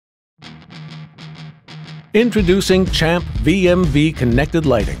Introducing Champ VMV Connected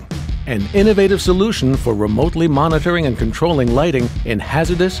Lighting, an innovative solution for remotely monitoring and controlling lighting in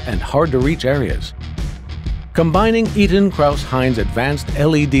hazardous and hard-to-reach areas. Combining Eaton Crouse-Hinds advanced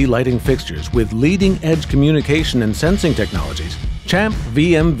LED lighting fixtures with leading-edge communication and sensing technologies, Champ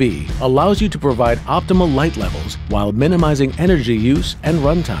VMV allows you to provide optimal light levels while minimizing energy use and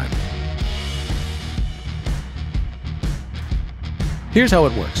runtime. Here's how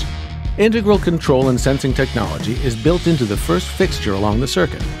it works. Integral control and sensing technology is built into the first fixture along the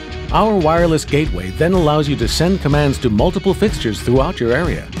circuit. Our wireless gateway then allows you to send commands to multiple fixtures throughout your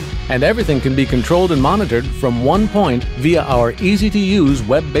area. And everything can be controlled and monitored from one point via our easy-to-use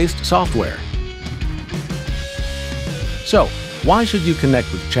web-based software. So, why should you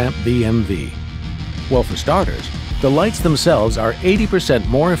connect with Champ VMV? Well, for starters, the lights themselves are 80%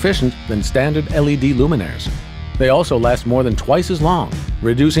 more efficient than standard LED luminaires. They also last more than twice as long,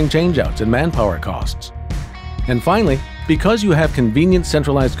 reducing changeouts and manpower costs. And finally, because you have convenient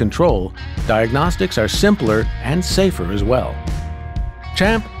centralized control, diagnostics are simpler and safer as well.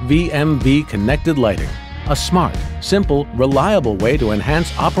 Champ VMV Connected Lighting, a smart, simple, reliable way to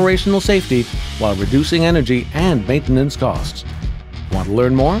enhance operational safety while reducing energy and maintenance costs. Want to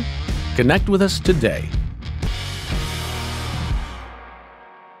learn more? Connect with us today.